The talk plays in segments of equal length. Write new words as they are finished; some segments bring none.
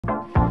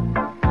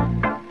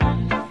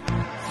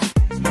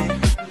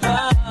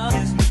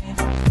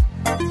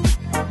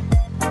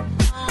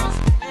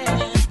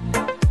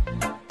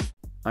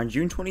On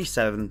June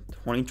 27,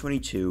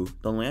 2022,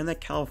 the land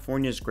that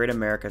California's Great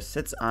America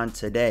sits on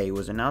today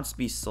was announced to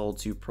be sold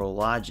to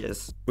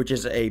Prologis, which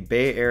is a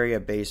Bay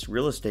Area-based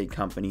real estate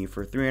company,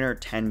 for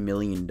 $310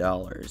 million,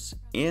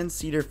 and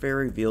Cedar Fair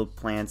revealed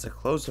plans to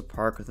close the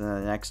park within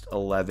the next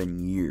 11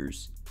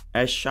 years.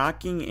 As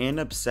shocking and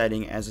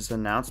upsetting as this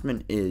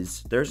announcement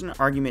is, there's an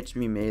argument to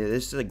be made that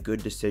this is a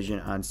good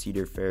decision on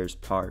Cedar Fair's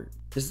part.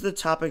 This is a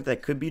topic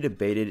that could be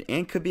debated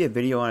and could be a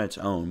video on its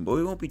own, but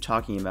we won't be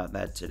talking about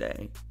that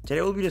today.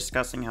 Today we'll be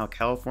discussing how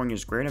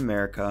California's Great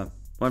America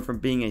went from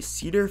being a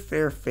Cedar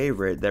Fair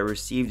favorite that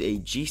received a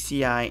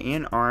GCI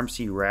and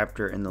RMC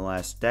Raptor in the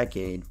last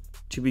decade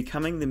to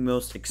becoming the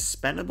most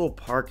expendable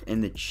park in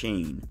the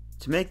chain.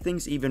 To make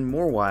things even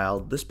more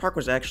wild, this park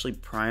was actually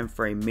primed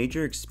for a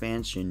major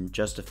expansion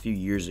just a few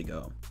years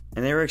ago,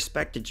 and they were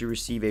expected to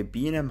receive a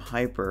B&M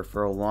Hyper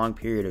for a long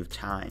period of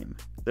time.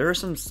 There are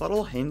some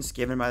subtle hints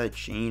given by the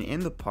chain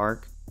in the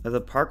park that the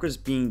park was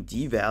being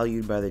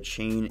devalued by the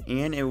chain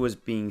and it was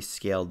being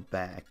scaled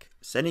back,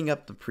 setting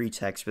up the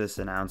pretext for this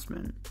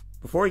announcement.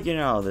 Before we get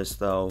into all of this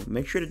though,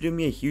 make sure to do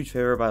me a huge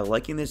favor by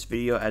liking this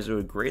video, as it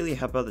would greatly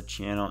help out the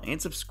channel,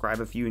 and subscribe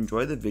if you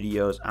enjoy the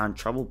videos on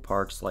troubled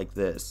parks like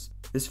this.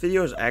 This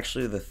video is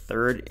actually the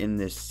third in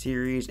this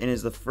series and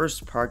is the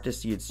first park to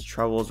see its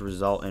troubles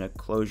result in a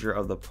closure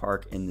of the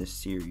park in this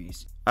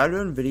series. I've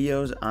done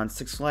videos on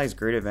Six Flags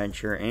Great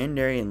Adventure and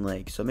Darien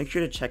Lake, so make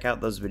sure to check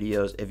out those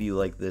videos if you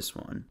like this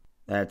one.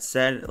 That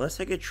said, let's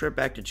take a trip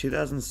back to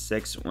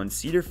 2006 when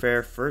Cedar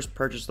Fair first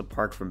purchased the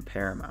park from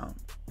Paramount.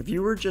 If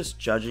you were just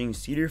judging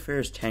Cedar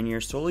Fair's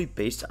tenure solely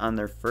based on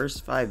their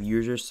first 5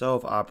 years or so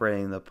of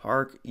operating the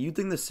park, you'd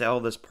think the sale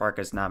of this park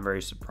is not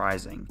very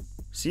surprising.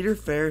 Cedar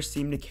Fair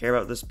seemed to care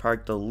about this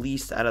park the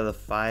least out of the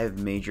 5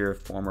 major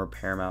former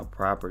Paramount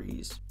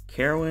properties.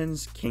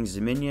 Carowinds, Kings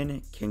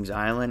Dominion, Kings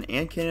Island,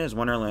 and Canada's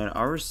Wonderland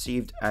all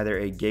received either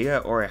a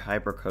Giga or a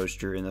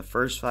Hypercoaster in the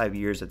first 5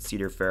 years that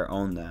Cedar Fair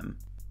owned them.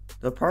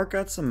 The park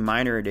got some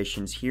minor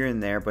additions here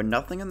and there, but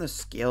nothing on the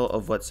scale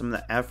of what some of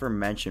the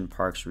aforementioned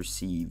parks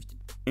received.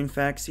 In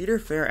fact, Cedar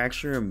Fair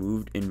actually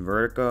removed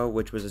Invertigo,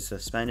 which was a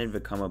suspended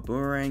Vekoma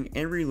boomerang,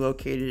 and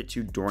relocated it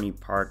to Dorney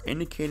Park,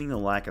 indicating the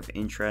lack of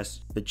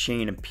interest the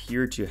chain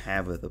appeared to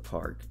have with the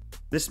park.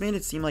 This made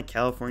it seem like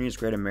California's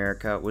Great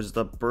America was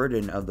the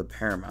burden of the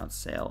Paramount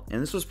sale,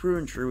 and this was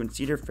proven true when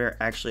Cedar Fair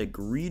actually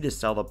agreed to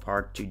sell the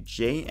park to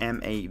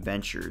JMA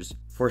Ventures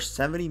for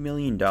 $70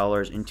 million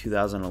in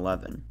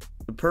 2011.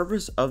 The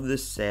purpose of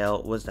this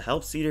sale was to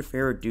help Cedar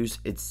Fair reduce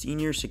its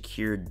senior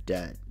secured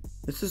debt.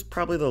 This is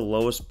probably the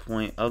lowest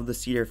point of the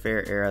Cedar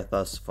Fair era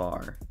thus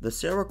far. The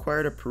sale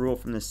required approval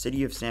from the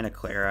city of Santa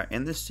Clara,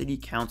 and the city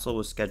council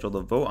was scheduled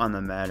to vote on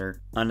the matter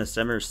on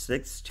December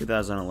 6,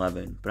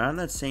 2011, but on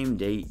that same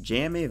date,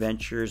 JMA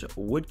Ventures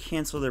would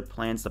cancel their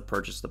plans to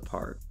purchase the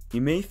park.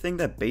 You may think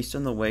that based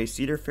on the way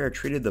Cedar Fair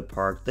treated the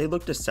park, they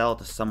looked to sell it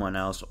to someone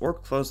else or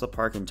close the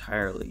park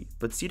entirely,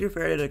 but Cedar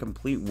Fair did a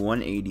complete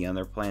 180 on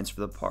their plans for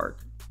the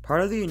park.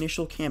 Part of the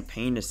initial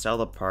campaign to sell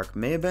the park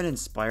may have been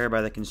inspired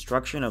by the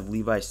construction of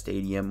Levi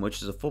Stadium,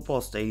 which is a football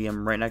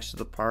stadium right next to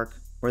the park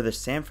where the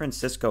San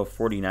Francisco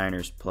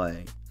 49ers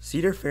play.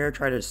 Cedar Fair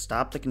tried to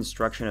stop the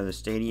construction of the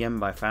stadium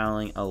by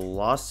filing a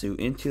lawsuit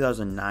in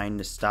 2009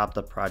 to stop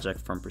the project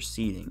from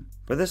proceeding,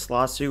 but this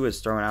lawsuit was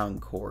thrown out in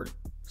court.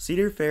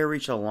 Cedar Fair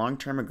reached a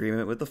long-term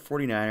agreement with the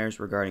 49ers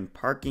regarding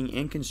parking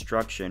and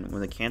construction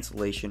when the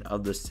cancellation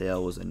of the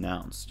sale was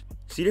announced.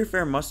 Cedar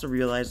Fair must have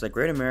realized that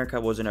Great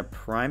America was in a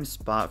prime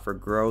spot for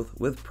growth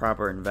with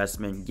proper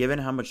investment, given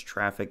how much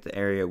traffic the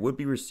area would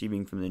be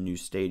receiving from the new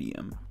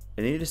stadium,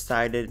 and they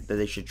decided that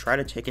they should try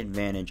to take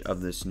advantage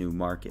of this new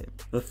market.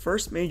 The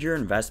first major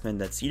investment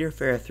that Cedar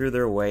Fair threw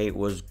their way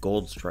was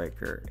Gold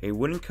Striker, a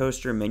wooden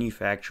coaster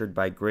manufactured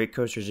by Great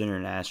Coasters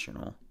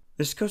International.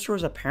 This coaster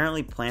was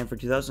apparently planned for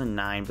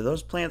 2009, but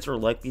those plans were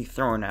likely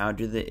thrown out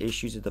due to the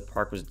issues that the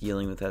park was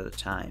dealing with at the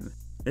time.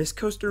 This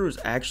coaster was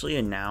actually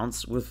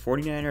announced with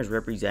 49ers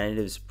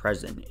representatives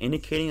present,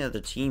 indicating that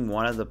the team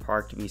wanted the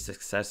park to be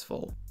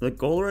successful. The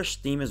Gold Rush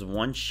theme is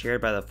one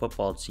shared by the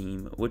football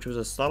team, which was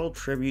a subtle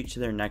tribute to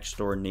their next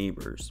door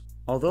neighbors.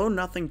 Although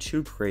nothing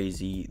too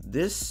crazy,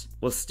 this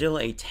was still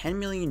a $10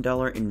 million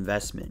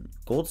investment.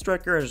 Gold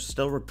Striker is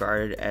still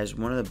regarded as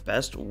one of the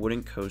best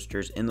wooden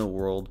coasters in the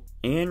world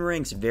and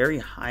ranks very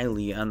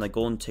highly on the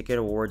Golden Ticket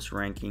Awards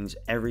rankings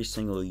every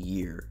single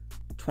year.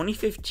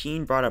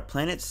 2015 brought a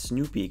Planet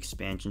Snoopy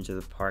expansion to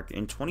the park,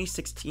 and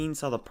 2016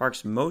 saw the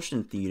park's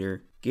motion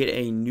theater get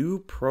a new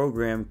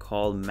program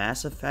called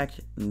Mass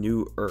Effect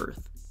New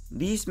Earth.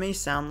 These may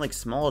sound like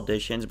small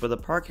additions, but the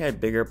park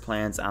had bigger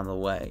plans on the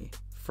way.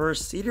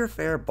 First, Cedar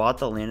Fair bought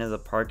the land that the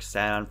park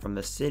sat on from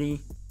the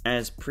city,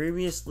 as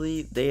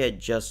previously they had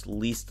just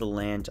leased the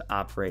land to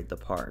operate the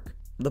park.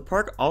 The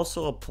park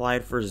also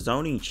applied for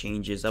zoning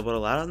changes that would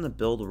allow them to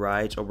build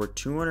rides over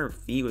 200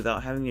 feet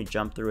without having to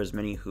jump through as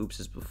many hoops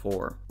as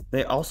before.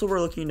 They also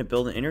were looking to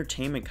build an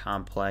entertainment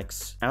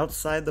complex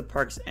outside the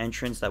park's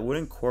entrance that would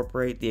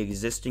incorporate the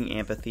existing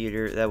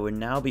amphitheater that would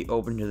now be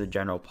open to the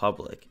general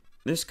public.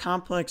 This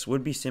complex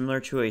would be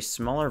similar to a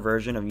smaller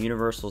version of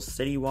Universal's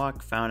City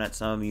Walk found at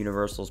some of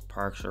Universal's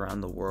parks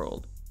around the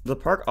world. The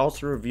park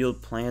also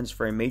revealed plans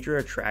for a major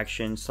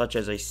attraction such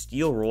as a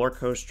steel roller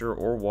coaster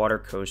or water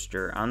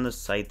coaster on the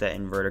site that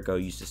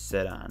Invertigo used to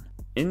sit on.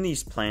 In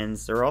these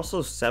plans, there are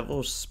also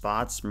several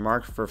spots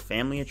marked for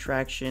family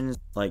attractions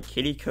like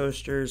kiddie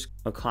coasters,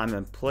 a climb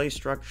and play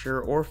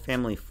structure, or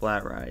family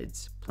flat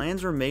rides.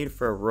 Plans were made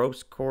for a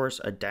ropes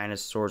course, a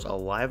dinosaurs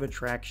alive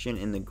attraction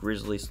in the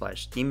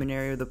grizzly/demon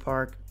area of the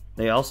park.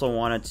 They also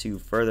wanted to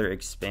further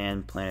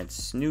expand Planet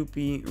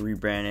Snoopy,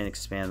 rebrand and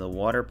expand the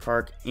water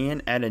park,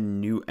 and add a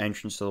new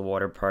entrance to the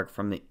water park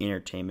from the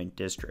entertainment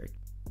district.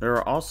 There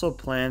are also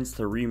plans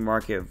to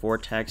remarket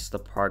Vortex, the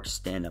park's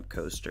stand-up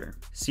coaster.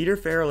 Cedar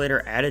Fair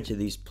later added to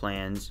these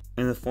plans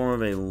in the form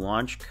of a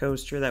launch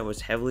coaster that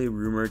was heavily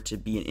rumored to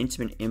be an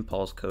intimate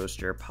impulse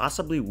coaster,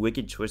 possibly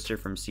Wicked Twister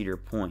from Cedar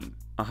Point,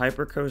 a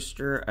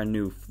hypercoaster, a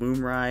new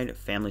flume ride,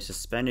 family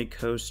suspended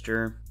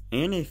coaster,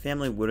 and a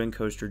family wooden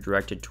coaster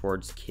directed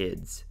towards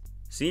kids.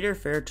 Cedar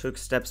Fair took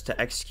steps to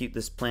execute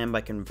this plan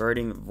by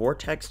converting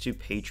Vortex to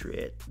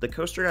Patriot. The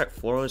coaster got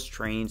floorless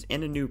trains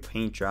and a new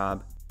paint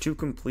job to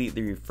complete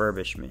the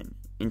refurbishment.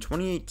 In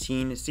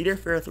 2018, Cedar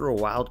Fair threw a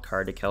wild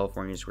card to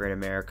California's Great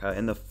America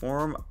in the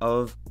form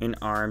of an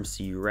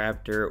RMC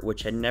Raptor,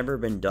 which had never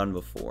been done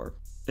before.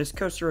 This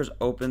coaster was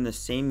opened the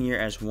same year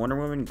as Wonder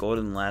Woman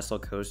Golden Lasso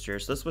coaster,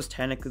 so this was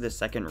technically the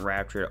second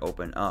Raptor to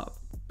open up.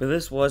 But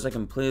this was a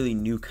completely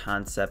new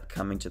concept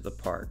coming to the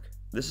park.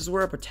 This is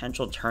where a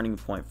potential turning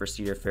point for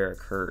Cedar Fair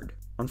occurred.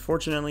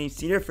 Unfortunately,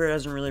 Cedar Fair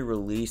doesn't really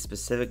release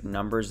specific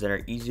numbers that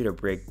are easy to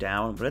break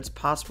down, but it's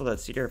possible that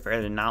Cedar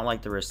Fair did not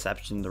like the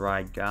reception the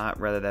ride got,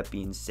 whether that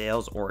be in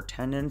sales or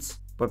attendance.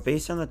 But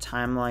based on the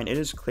timeline, it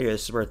is clear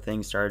this is where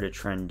things started to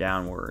trend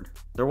downward.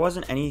 There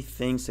wasn't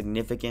anything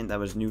significant that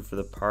was new for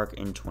the park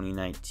in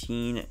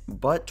 2019,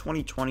 but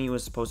 2020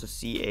 was supposed to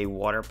see a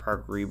water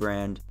park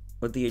rebrand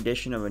with the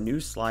addition of a new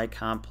slide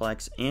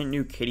complex and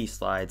new kiddie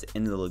slides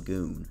in the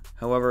lagoon.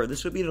 However,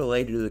 this would be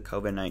delayed due to the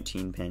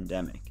COVID-19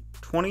 pandemic.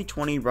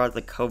 2020 brought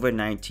the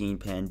COVID-19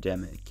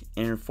 pandemic,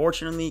 and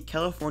unfortunately,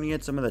 California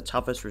had some of the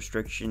toughest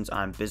restrictions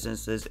on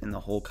businesses in the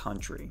whole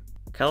country.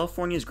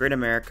 California's Great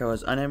America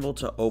was unable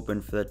to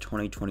open for the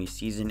 2020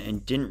 season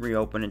and didn't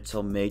reopen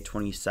until May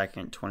 22,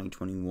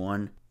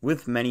 2021,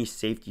 with many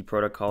safety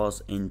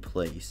protocols in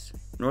place.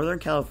 Northern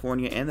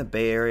California and the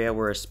Bay Area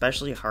were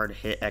especially hard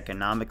hit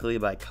economically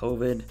by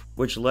COVID,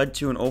 which led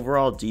to an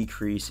overall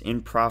decrease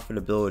in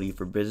profitability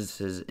for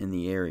businesses in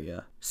the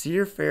area.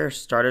 Cedar Fair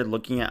started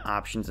looking at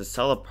options to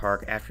sell the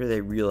park after they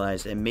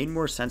realized it made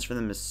more sense for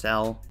them to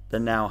sell the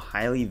now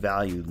highly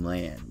valued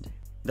land.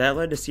 That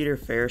led to Cedar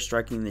Fair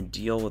striking the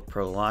deal with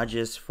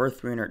Prologis for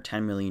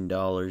 $310 million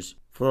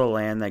for the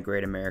land that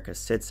Great America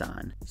sits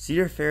on.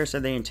 Cedar Fair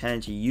said they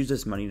intended to use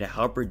this money to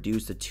help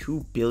reduce the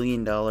 $2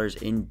 billion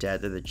in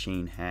debt that the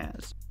chain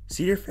has.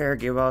 Cedar Fair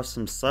gave off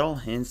some subtle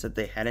hints that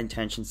they had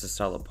intentions to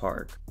sell the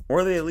park,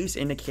 or they at least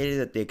indicated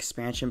that the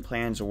expansion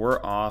plans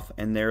were off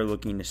and they're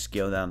looking to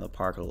scale down the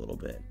park a little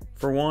bit.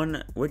 For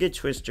one, Wicked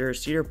Twister,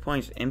 Cedar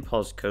Point's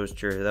impulse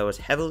coaster that was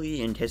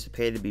heavily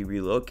anticipated to be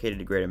relocated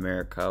to Great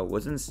America,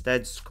 was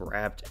instead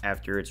scrapped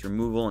after its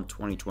removal in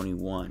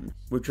 2021,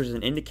 which was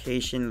an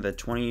indication the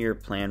 20-year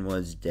plan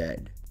was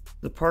dead.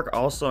 The park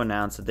also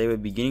announced that they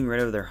would be getting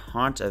rid of their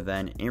Haunt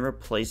event and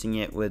replacing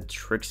it with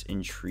Tricks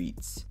and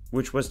Treats,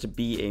 which was to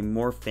be a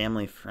more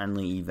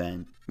family-friendly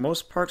event.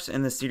 Most parks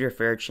in the Cedar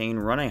Fair chain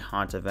run a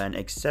Haunt event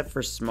except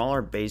for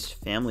smaller-based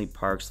family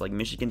parks like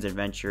Michigan's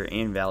Adventure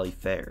and Valley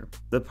Fair.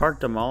 The park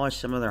demolished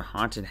some of their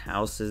haunted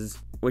houses,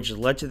 which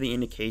led to the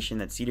indication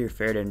that Cedar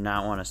Fair did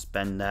not want to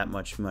spend that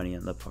much money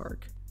on the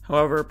park.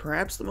 However,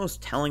 perhaps the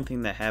most telling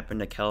thing that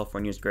happened to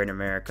California's Great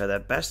America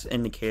that best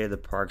indicated the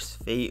park's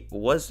fate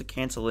was the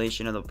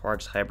cancellation of the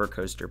park's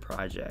hypercoaster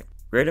project.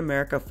 Great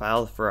America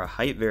filed for a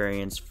height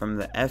variance from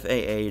the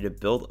FAA to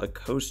build a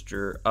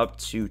coaster up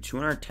to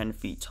 210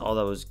 feet tall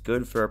that was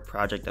good for a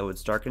project that would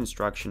start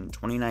construction in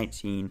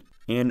 2019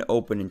 and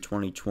open in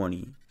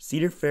 2020.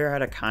 Cedar Fair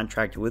had a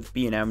contract with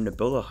B&M to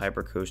build a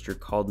hypercoaster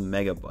called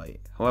Megabyte.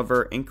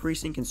 However,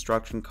 increasing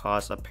construction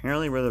costs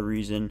apparently were the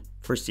reason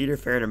for Cedar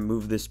Fair to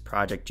move this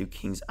project to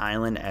Kings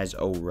Island as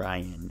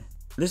Orion.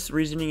 This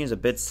reasoning is a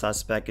bit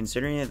suspect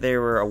considering that they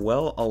were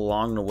well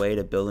along the way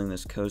to building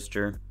this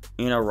coaster,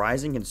 and a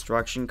rising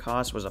construction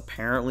cost was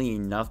apparently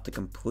enough to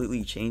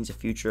completely change the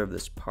future of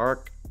this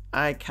park.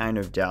 I kind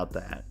of doubt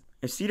that.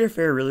 If Cedar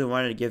Fair really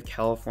wanted to give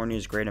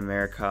California's Great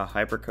America a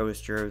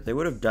hypercoaster, they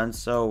would have done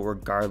so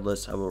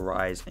regardless of a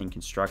rise in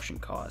construction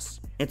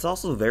costs. It's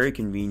also very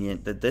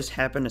convenient that this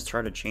happened to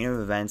start a chain of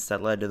events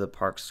that led to the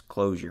park's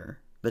closure.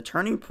 The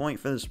turning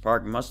point for this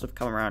park must have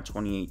come around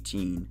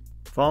 2018.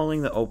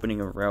 following the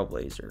opening of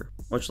Railblazer,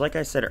 which, like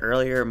I said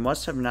earlier,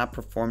 must have not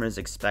performed as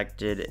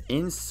expected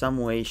in some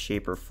way,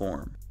 shape, or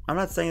form. I'm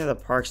not saying that the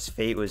park's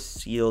fate was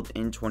sealed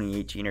in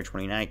 2018 or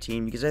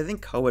 2019 because I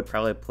think COVID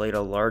probably played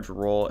a large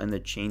role in the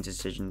chain's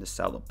decision to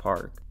sell the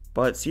park.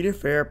 But Cedar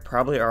Fair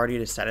probably already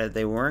decided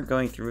they weren't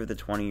going through with the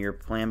 20-year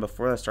plan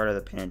before the start of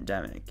the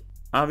pandemic.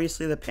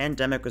 Obviously, the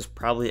pandemic was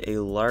probably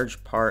a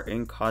large part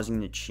in causing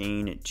the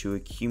chain to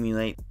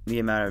accumulate the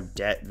amount of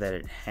debt that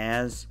it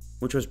has,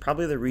 which was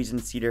probably the reason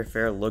Cedar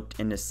Fair looked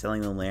into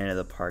selling the land that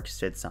the park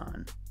sits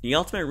on. The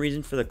ultimate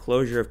reason for the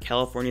closure of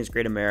California's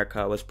Great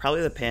America was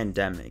probably the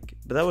pandemic,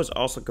 but that was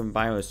also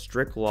combined with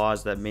strict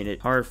laws that made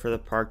it hard for the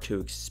park to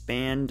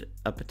expand,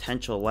 a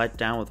potential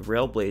letdown with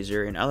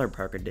Railblazer and other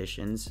park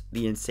additions,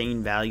 the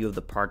insane value of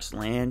the park's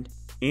land,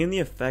 and the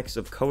effects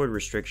of COVID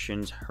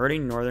restrictions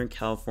hurting Northern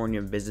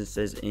California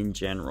businesses in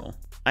general.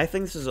 I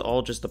think this is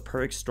all just the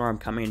perfect storm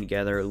coming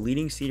together,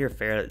 leading Cedar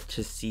Fair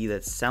to see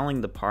that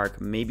selling the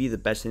park may be the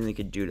best thing they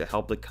could do to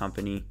help the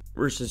company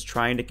versus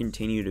trying to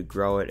continue to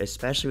grow it,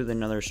 especially with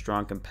another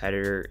strong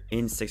competitor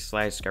in Six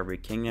Flags Discovery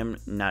Kingdom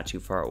not too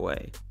far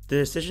away. The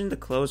decision to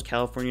close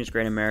California's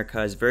Great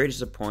America is very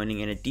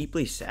disappointing, and it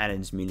deeply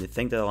saddens me to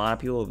think that a lot of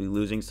people will be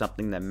losing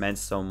something that meant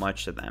so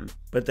much to them.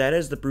 But that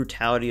is the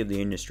brutality of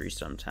the industry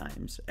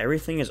sometimes.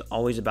 Everything is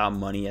always about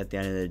money at the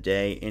end of the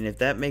day, and if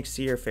that makes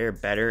Cedar Fair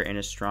better and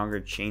a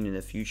stronger chain in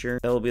the future,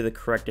 that will be the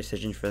correct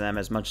decision for them,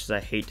 as much as I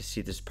hate to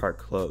see this park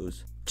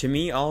close. To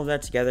me, all of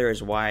that together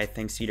is why I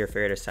think Cedar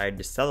Fair decided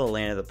to sell the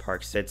land that the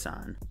park sits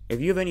on.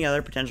 If you have any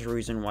other potential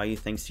reason why you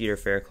think Cedar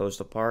Fair closed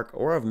the park,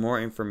 or have more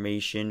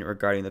information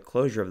regarding the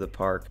closure of the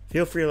park,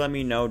 feel free to let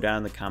me know down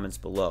in the comments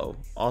below.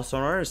 Also,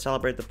 in order to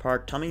celebrate the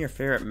park, tell me your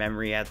favorite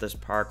memory at this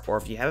park, or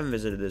if you haven't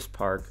visited this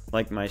park,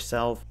 like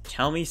myself,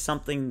 tell me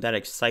something that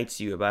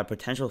excites you about a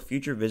potential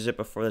future visit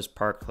before this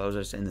park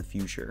closes in the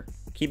future.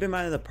 Keep in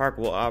mind that the park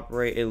will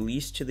operate at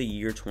least to the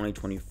year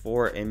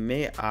 2024 and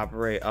may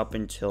operate up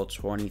until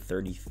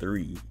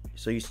 2033,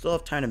 so you still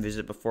have time to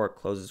visit before it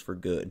closes for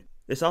good.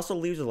 This also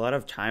leaves a lot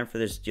of time for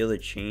this deal to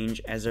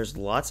change, as there's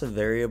lots of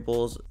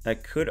variables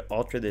that could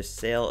alter this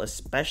sale,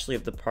 especially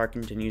if the park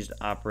continues to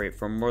operate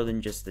for more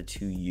than just the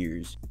 2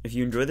 years. If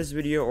you enjoyed this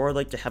video or would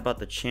like to help out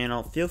the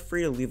channel, feel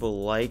free to leave a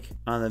like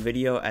on the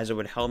video, as it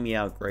would help me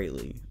out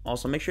greatly.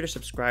 Also, make sure to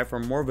subscribe for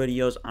more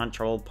videos on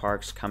troubled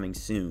parks coming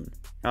soon.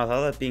 Now, with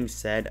all that being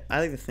said, I'd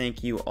like to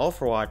thank you all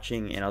for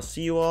watching, and I'll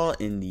see you all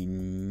in the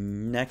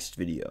next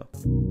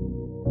video.